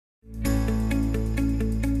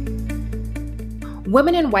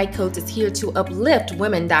Women in White Coats is here to uplift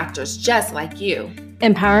women doctors just like you,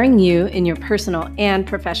 empowering you in your personal and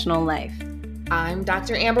professional life. I'm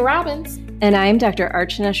Dr. Amber Robbins. And I'm Dr.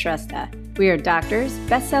 Archana Shrestha. We are doctors,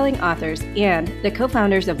 best-selling authors, and the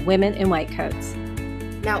co-founders of Women in White Coats.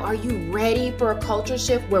 Now, are you ready for a culture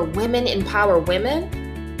shift where women empower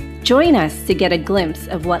women? Join us to get a glimpse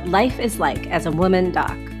of what life is like as a woman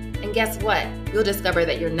doc. And guess what? You'll discover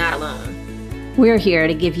that you're not alone. We're here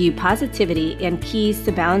to give you positivity and keys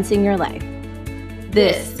to balancing your life.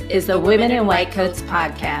 This is the Women in White Coats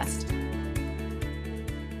podcast.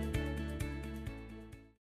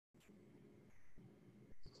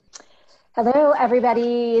 Hello,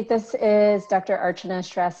 everybody. This is Dr. Archana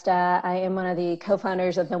Shrestha. I am one of the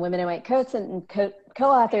co-founders of the Women in White Coats and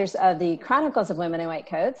co-authors of the Chronicles of Women in White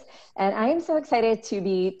Coats. And I am so excited to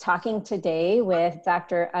be talking today with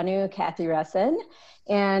Dr. Anu Kathiresan.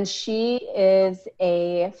 And she is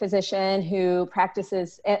a physician who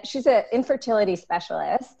practices, she's an infertility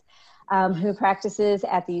specialist who practices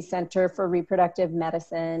at the Center for Reproductive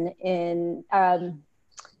Medicine in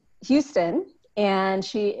Houston. And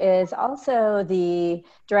she is also the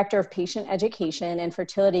Director of Patient Education and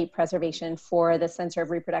Fertility Preservation for the Center of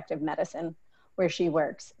Reproductive Medicine, where she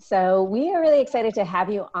works. So we are really excited to have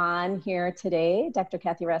you on here today, Dr.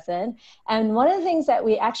 Kathiresan. And one of the things that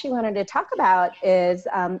we actually wanted to talk about is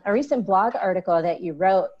a recent blog article that you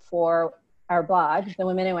wrote for our blog, The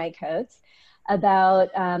Women in White Coats, about,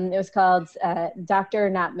 it was called Dr.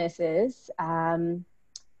 Not Mrs.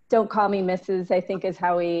 Don't call me Mrs., I think is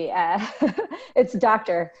how we, it's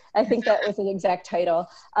doctor. I think that was the exact title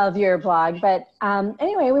of your blog. But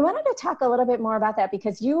anyway, we wanted to talk a little bit more about that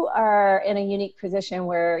because you are in a unique position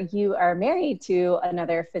where you are married to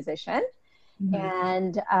another physician.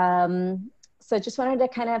 Mm-hmm. And so just wanted to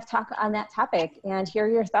kind of talk on that topic and hear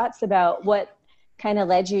your thoughts about what kind of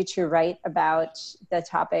led you to write about the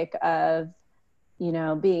topic of, you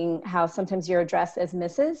know, being how sometimes you're addressed as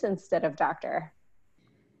Mrs. instead of doctor.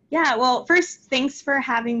 Yeah, well, first, thanks for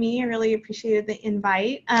having me. I really appreciated the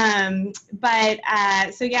invite.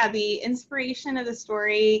 So yeah, the inspiration of the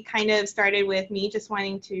story kind of started with me just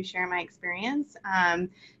wanting to share my experience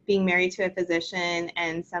being married to a physician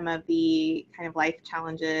and some of the kind of life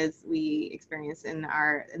challenges we experienced in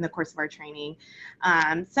the course of our training.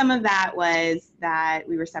 Some of that was that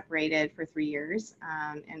we were separated for 3 years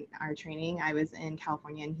in our training. I was in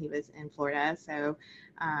California and he was in Florida, so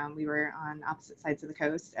we were on opposite sides of the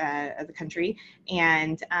coast of the country,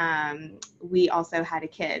 and we also had a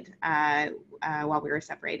kid while we were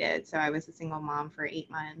separated. So I was a single mom for 8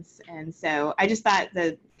 months, and so I just thought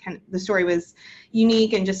the story was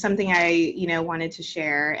unique and just something I wanted to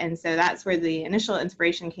share, and so that's where the initial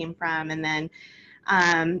inspiration came from. And then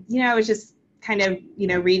I was just kind of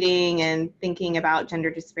reading and thinking about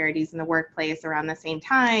gender disparities in the workplace around the same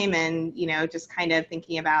time, and just kind of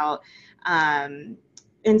thinking about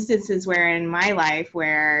instances where in my life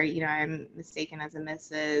where I'm mistaken as a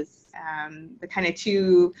Mrs. The kind of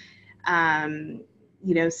two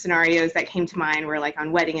scenarios that came to mind were like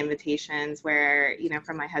on wedding invitations where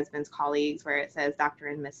from my husband's colleagues where it says Dr.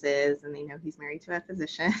 and Mrs. and they know he's married to a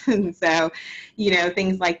physician. So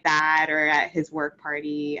things like that, or at his work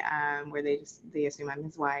party where they assume I'm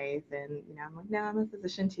his wife, and I'm like, no, I'm a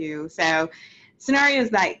physician too. So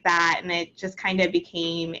scenarios like that, and it just kind of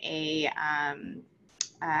became a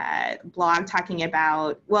blog talking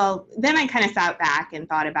about, well, then I kind of sat back and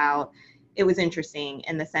thought about, it was interesting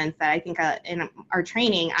in the sense that I think in our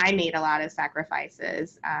training, I made a lot of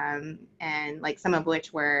sacrifices, and like some of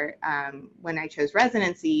which were when I chose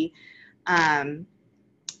residency,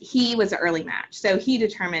 he was an early match. So he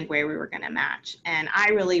determined where we were going to match. And I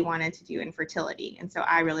really wanted to do infertility. And so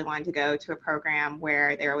I really wanted to go to a program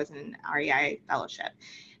where there was an REI fellowship.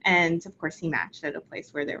 And of course, he matched at a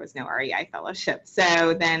place where there was no REI fellowship.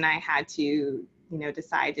 So then I had to,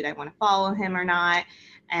 decide, did I want to follow him or not?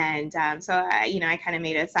 And so I kind of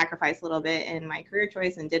made a sacrifice a little bit in my career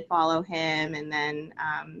choice and did follow him. And then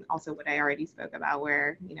also what I already spoke about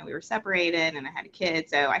where, we were separated and I had a kid.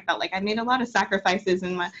 So I felt like I made a lot of sacrifices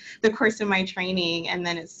in the course of my training. And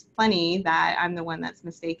then it's funny that I'm the one that's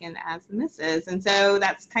mistaken as the Mrs. And so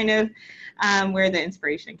that's kind of where the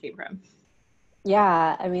inspiration came from.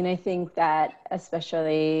 Yeah, I mean, I think that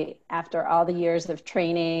especially after all the years of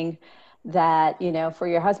training that, for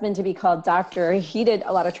your husband to be called doctor, he did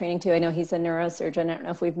a lot of training too. I know he's a neurosurgeon. I don't know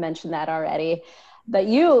if we've mentioned that already, but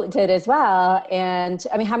you did as well. And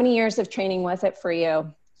I mean, how many years of training was it for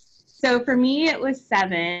you? So for me, it was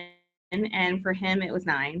 7. and for him it was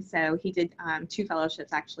 9. So he did 2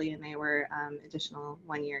 fellowships actually, and they were additional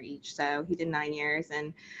 1 year each. So he did 9 years,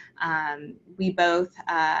 and we both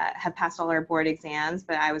have passed all our board exams,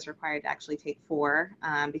 but I was required to actually take 4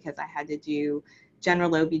 because I had to do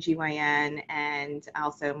general OBGYN and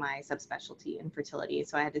also my subspecialty in fertility.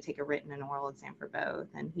 So I had to take a written and oral exam for both.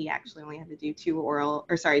 And he actually only had to do 2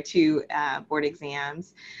 board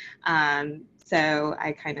exams. So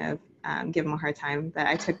I kind of give him a hard time that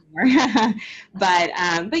I took more. But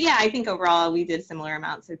yeah, I think overall we did similar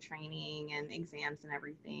amounts of training and exams and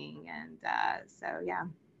everything. And so, yeah.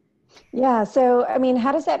 Yeah. So, I mean,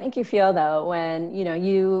 how does that make you feel though, when, you know,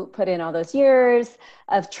 you put in all those years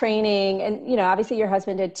of training and, you know, obviously your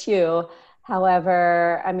husband did too.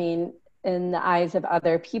 However, I mean, in the eyes of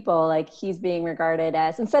other people, like he's being regarded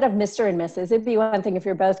as, instead of Mr. and Mrs., it'd be one thing if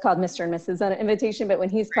you're both called Mr. and Mrs. on an invitation, but when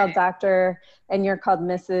he's called Doctor and you're called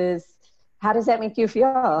Mrs., how does that make you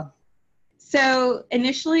feel? So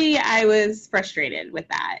initially I was frustrated with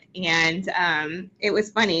that. And it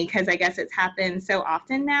was funny because I guess it's happened so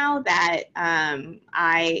often now that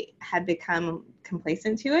I had become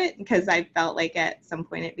complacent to it, because I felt like at some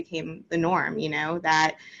point it became the norm, you know,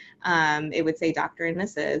 that it would say Dr. and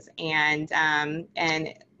Mrs. And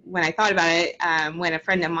when I thought about it, when a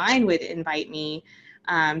friend of mine would invite me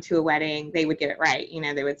to a wedding, they would get it right. You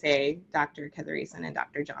know, they would say Dr. Ketherison and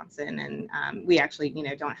Dr. Johnson. And we actually, you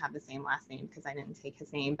know, don't have the same last name because I didn't take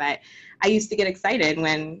his name. But I used to get excited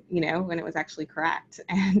when, you know, when it was actually correct.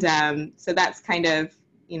 And so that's kind of,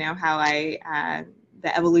 you know, how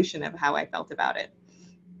the evolution of how I felt about it.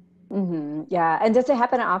 Mm-hmm. Yeah. And does it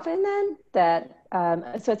happen often then that,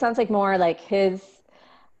 so it sounds like more like his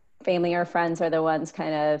family or friends are the ones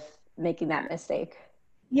kind of making that mistake.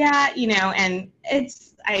 Yeah, you know, and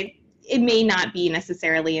it may not be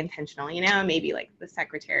necessarily intentional, you know, maybe like the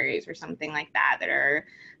secretaries or something like that are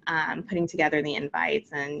putting together the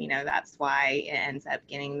invites, and, you know, that's why it ends up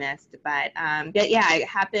getting missed. But yeah, it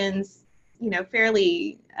happens, you know,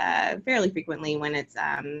 fairly frequently when it's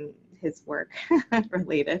his work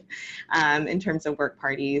related, in terms of work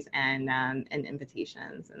parties and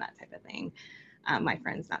invitations and that type of thing. My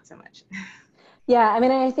friends, not so much. Yeah, I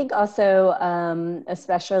mean, I think also,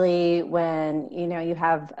 especially when, you know, you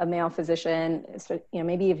have a male physician, so, you know,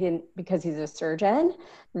 maybe even because he's a surgeon,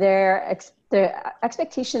 their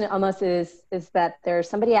expectation almost is that there's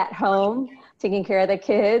somebody at home taking care of the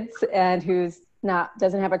kids and who's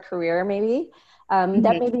doesn't have a career maybe.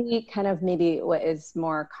 That may be kind of maybe what is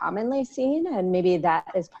more commonly seen, and maybe that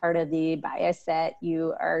is part of the bias that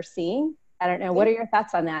you are seeing. I don't know. What are your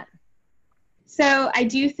thoughts on that? So I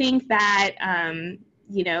do think that,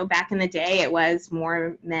 you know, back in the day, it was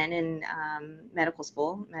more men in medical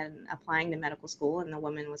school, men applying to medical school, and the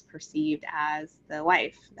woman was perceived as the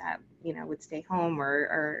wife that, you know, would stay home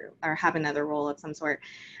or have another role of some sort.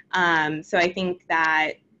 So I think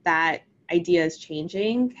that idea is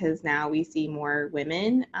changing, because now we see more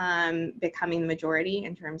women becoming the majority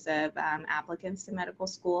in terms of applicants to medical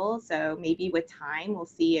school. So maybe with time, we'll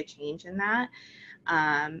see a change in that.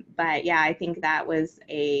 But yeah, I think that was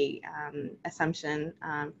a assumption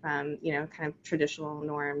from, you know, kind of traditional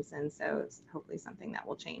norms. And so it's hopefully something that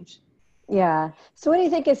will change. Yeah. So what do you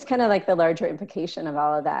think is kind of like the larger implication of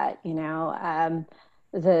all of that? You know,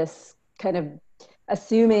 this kind of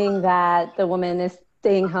assuming that the woman is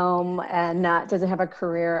staying home and doesn't have a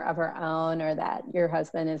career of her own, or that your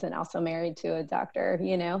husband isn't also married to a doctor,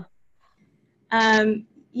 you know?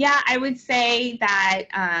 Yeah, I would say that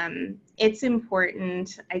it's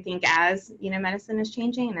important, I think, as, you know, medicine is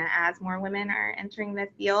changing and as more women are entering the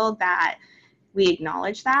field, that we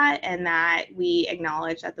acknowledge that, and that we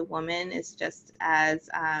acknowledge that the woman is just as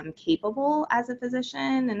capable as a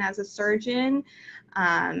physician and as a surgeon.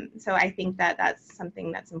 So I think that that's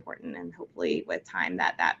something that's important, and hopefully with time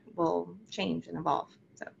that will change and evolve.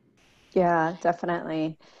 So Yeah,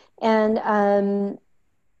 definitely. And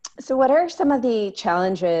so what are some of the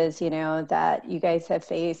challenges, you know, that you guys have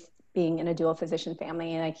faced being in a dual physician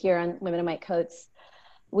family? Like here on Women in White Coats,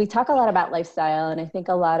 we talk a lot about lifestyle, and I think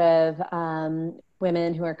a lot of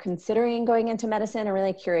women who are considering going into medicine are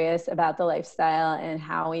really curious about the lifestyle and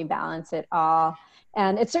how we balance it all.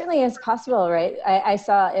 And it certainly is possible, right? I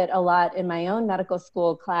saw it a lot in my own medical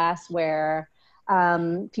school class where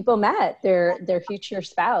people met their future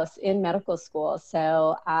spouse in medical school.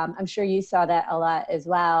 So I'm sure you saw that a lot as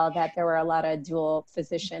well, that there were a lot of dual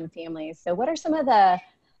physician families. So what are some of the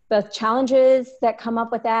challenges that come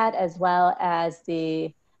up with that, as well as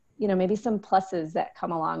the, you know, maybe some pluses that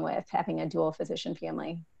come along with having a dual physician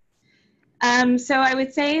family? So I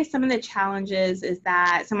would say some of the challenges is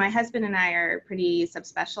that, so my husband and I are pretty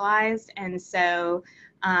subspecialized. And so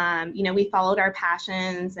we followed our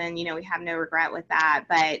passions and, we have no regret with that,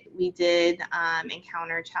 but we did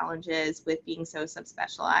encounter challenges with being so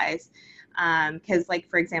subspecialized. Because like,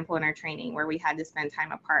 for example, in our training where we had to spend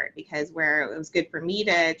time apart because where it was good for me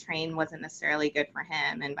to train wasn't necessarily good for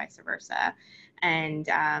him and vice versa. And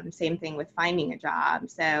same thing with finding a job.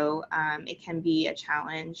 So it can be a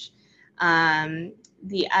challenge.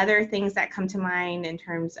 The other things that come to mind in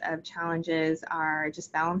terms of challenges are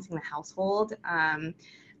just balancing the household.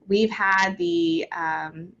 We've had the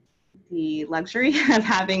luxury of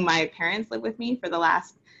having my parents live with me for the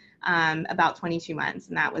last about 22 months,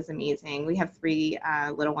 and that was amazing. We have 3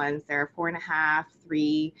 little ones. They're 4.5,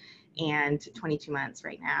 3, and 22 months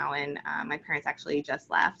right now. And my parents actually just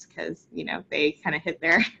left because, they kind of hit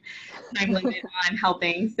their time limit on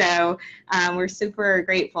helping. So we're super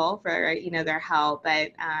grateful for, their help,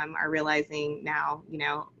 but are realizing now,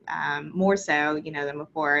 more so, than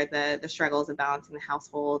before, the struggles of balancing the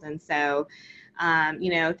household. And so,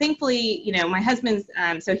 thankfully, my husband's,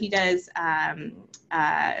 so he does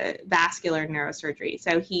vascular neurosurgery.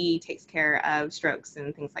 So he takes care of strokes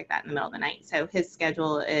and things like that in the middle of the night. So his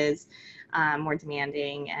schedule is more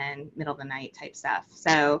demanding and middle of the night type stuff.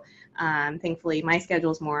 So thankfully, my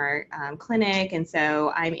schedule is more clinic. And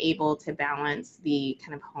so I'm able to balance the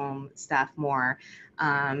kind of home stuff more.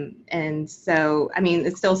 And so,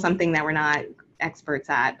 it's still something that we're not experts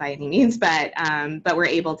at by any means, but we're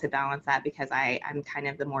able to balance that because I'm kind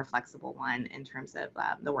of the more flexible one in terms of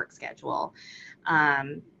the work schedule.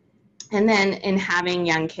 And then in having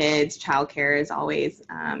young kids, childcare is always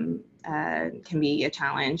can be a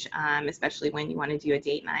challenge, especially when you want to do a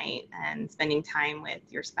date night, and spending time with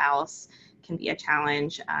your spouse can be a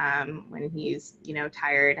challenge when he's,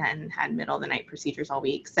 tired and had middle of the night procedures all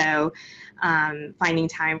week. So finding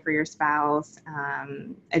time for your spouse,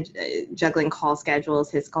 juggling call schedules,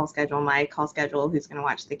 his call schedule, my call schedule, who's going to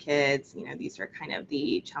watch the kids, these are kind of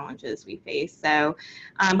the challenges we face. So,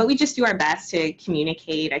 but we just do our best to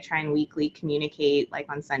communicate. I try and weekly communicate,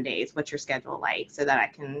 like on Sundays, what's your schedule like, so that I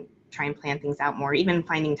can try and plan things out more. Even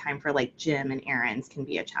finding time for like gym and errands can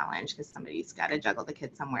be a challenge because somebody's got to juggle the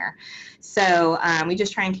kids somewhere. So we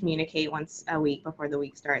just try and communicate once a week before the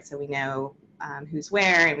week starts, so we know who's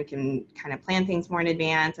where, and we can kind of plan things more in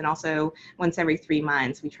advance. And also once every 3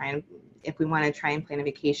 months, we try and, if we want to try and plan a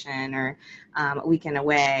vacation or a weekend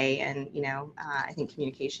away, and I think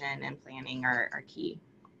communication and planning are key.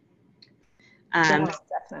 Yes,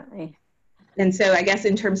 definitely. And so I guess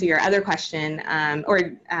in terms of your other question,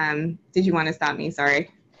 did you want to stop me?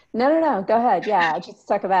 Sorry. No. Go ahead. Yeah. Just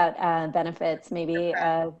talk about benefits, maybe.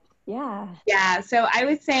 Yeah. Yeah. So I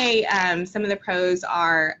would say some of the pros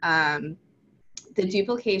are the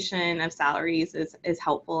duplication of salaries is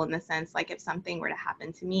helpful in the sense, like if something were to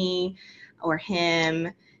happen to me or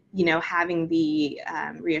him, having the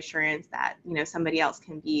reassurance that, somebody else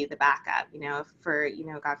can be the backup, for,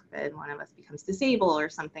 God forbid, one of us becomes disabled or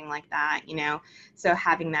something like that, so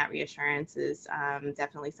having that reassurance is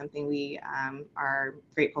definitely something we are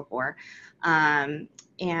grateful for.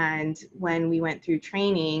 And when we went through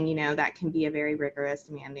training, that can be a very rigorous,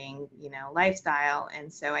 demanding, lifestyle.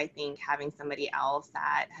 And so I think having somebody else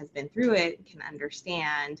that has been through it can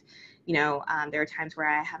understand, there are times where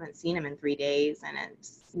I haven't seen him in 3 days, and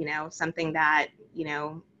it's, something that,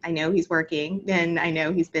 I know he's working and I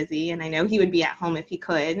know he's busy and I know he would be at home if he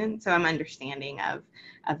could. And so I'm understanding of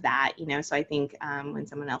that, so I think when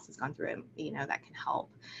someone else has gone through it, that can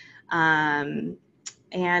help.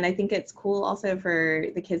 And I think it's cool also for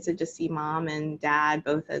the kids to just see mom and dad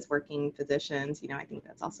both as working physicians. I think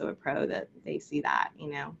that's also a pro that they see that,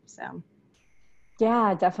 so.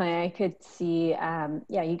 Yeah, definitely. I could see,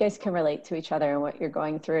 you guys can relate to each other and what you're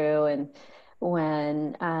going through, and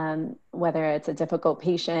when, whether it's a difficult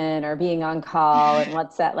patient or being on call and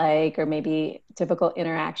what's that like, or maybe difficult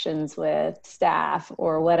interactions with staff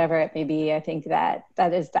or whatever it may be. I think that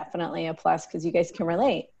is definitely a plus because you guys can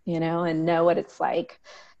relate, and know what it's like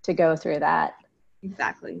to go through that.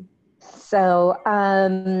 Exactly. So,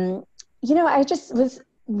 I just was,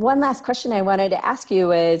 one last question I wanted to ask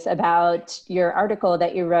you is about your article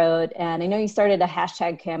that you wrote. And I know you started a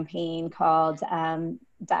hashtag campaign called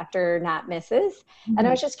Dr. Not Mrs. Mm-hmm. And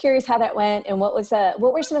I was just curious how that went, and what were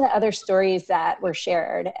some of the other stories that were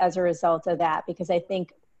shared as a result of that? Because I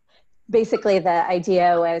think basically the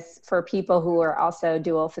idea was for people who are also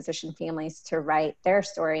dual physician families to write their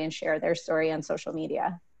story and share their story on social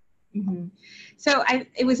media. Mm-hmm. So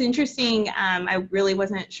it was interesting. I really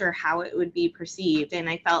wasn't sure how it would be perceived. And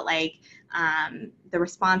I felt like the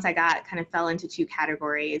response I got kind of fell into two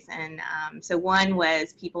categories. And so one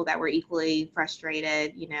was people that were equally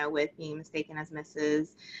frustrated, with being mistaken as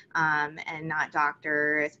Mrs. And not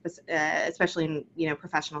doctor, especially in,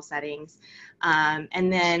 professional settings.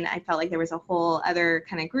 And then I felt like there was a whole other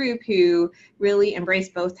kind of group who really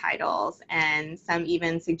embraced both titles. And some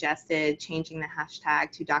even suggested changing the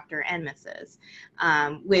hashtag to Dr. and Mrs.,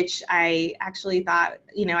 which I actually thought,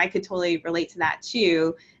 I could totally relate to that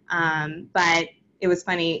too. But it was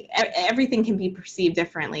funny. Everything can be perceived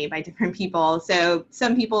differently by different people. So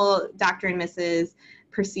some people, Dr. and Mrs.,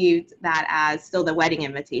 perceived that as still the wedding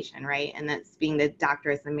invitation, right? And that's being the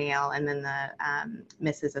doctor as the male and then the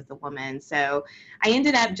Mrs. as the woman. So I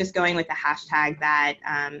ended up just going with the hashtag that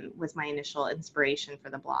was my initial inspiration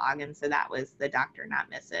for the blog. And so that was the Dr.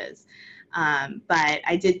 Not Mrs. But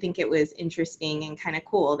I did think it was interesting and kind of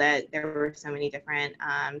cool that there were so many different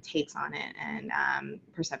takes on it and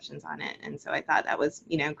perceptions on it. And so I thought that was,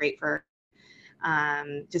 great for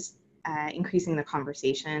just increasing the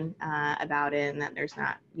conversation about it, and that there's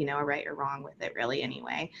not, a right or wrong with it really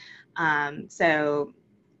anyway. But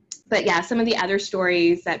yeah, some of the other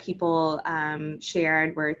stories that people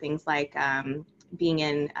shared were things like being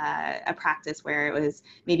in a practice where it was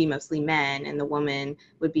maybe mostly men and the woman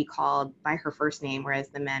would be called by her first name, whereas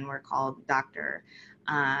the men were called doctor.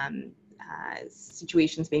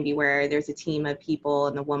 Situations maybe where there's a team of people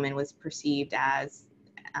and the woman was perceived as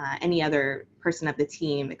any other person of the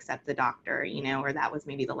team except the doctor, or that was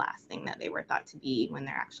maybe the last thing that they were thought to be when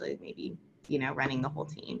they're actually maybe, running the whole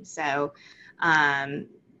team. So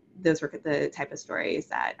those were the type of stories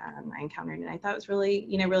that I encountered, and I thought it was really,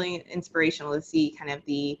 really inspirational to see kind of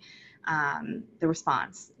the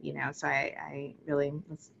response, so I really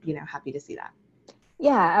was, happy to see that.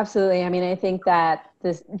 Yeah, absolutely. I mean, I think that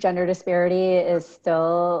this gender disparity is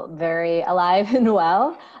still very alive and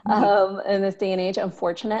well in this day and age,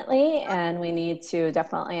 unfortunately. And we need to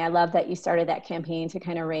definitely, I love that you started that campaign to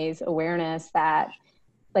kind of raise awareness that,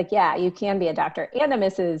 like, yeah, you can be a doctor and a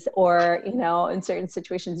Mrs., or, in certain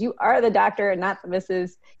situations, you are the doctor and not the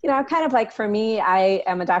Mrs. Kind of like for me, I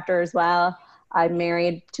am a doctor as well. I'm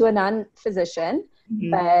married to a non-physician.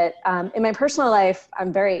 Mm-hmm. But in my personal life,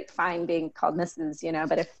 I'm very fine being called Mrs.,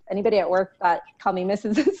 but if anybody at work called me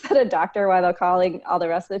Mrs. instead of doctor while they're calling all the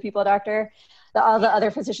rest of the people doctor, all the other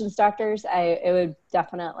physicians doctors, it would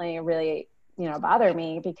definitely really, bother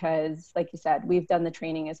me because, like you said, we've done the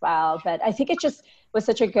training as well. But I think it just was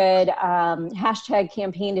such a good hashtag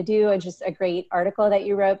campaign to do, and just a great article that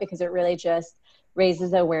you wrote, because it really just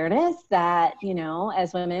raises awareness that,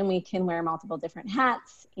 as women, we can wear multiple different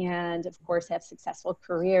hats and, of course, have successful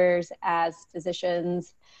careers as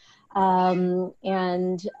physicians. I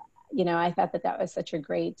thought that was such a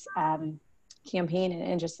great campaign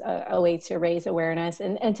and just a way to raise awareness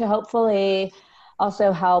and to hopefully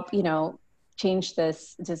also help, change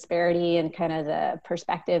this disparity and kind of the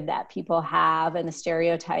perspective that people have and the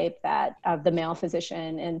stereotype that of the male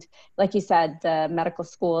physician. And like you said, the medical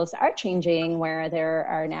schools are changing where there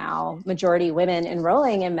are now majority women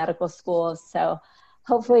enrolling in medical schools. So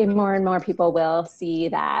hopefully more and more people will see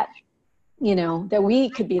that, that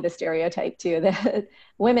we could be the stereotype too, that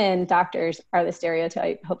women doctors are the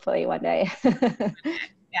stereotype, hopefully one day.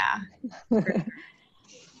 Yeah.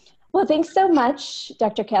 Well, thanks so much,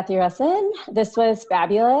 Dr. Kathy Russin. This was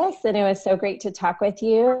fabulous, and it was so great to talk with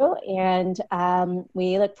you. And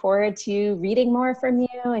we look forward to reading more from you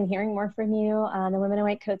and hearing more from you on the Women in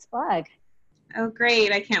White Coats blog. Oh,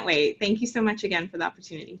 great. I can't wait. Thank you so much again for the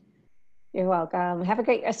opportunity. You're welcome. Have a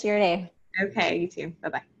great rest of your day. Okay, you too.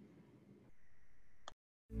 Bye-bye.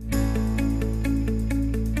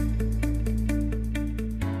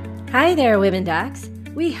 Hi there, Women Docs.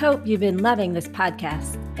 We hope you've been loving this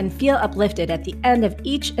podcast and feel uplifted at the end of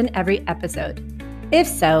each and every episode. If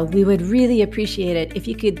so, we would really appreciate it if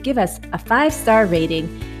you could give us a 5-star rating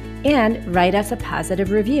and write us a positive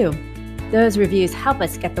review. Those reviews help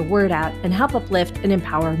us get the word out and help uplift and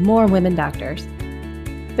empower more women doctors.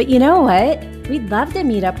 But you know what? We'd love to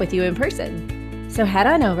meet up with you in person. So head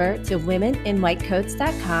on over to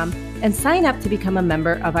womeninwhitecoats.com and sign up to become a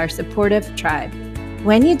member of our supportive tribe.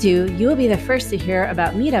 When you do, you will be the first to hear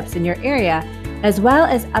about meetups in your area, as well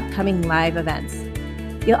as upcoming live events.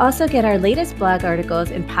 You'll also get our latest blog articles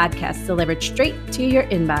and podcasts delivered straight to your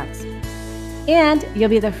inbox. And you'll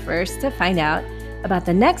be the first to find out about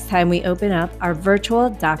the next time we open up our virtual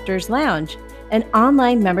Doctors Lounge, an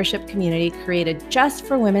online membership community created just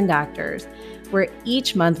for women doctors, where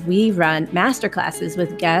each month we run masterclasses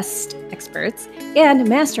with guest experts and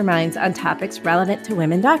masterminds on topics relevant to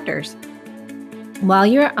women doctors. While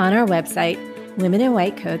you're on our website,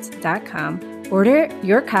 womeninwhitecoats.com, Order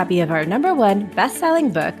your copy of our #1 best-selling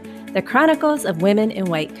book, The Chronicles of Women in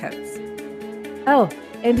White Coats. Oh,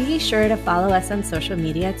 and be sure to follow us on social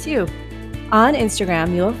media too. On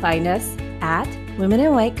Instagram, you will find us at Women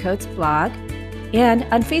in White Coats blog, and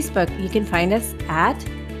on Facebook, you can find us at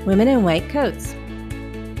Women in White Coats.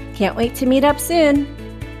 Can't wait to meet up soon.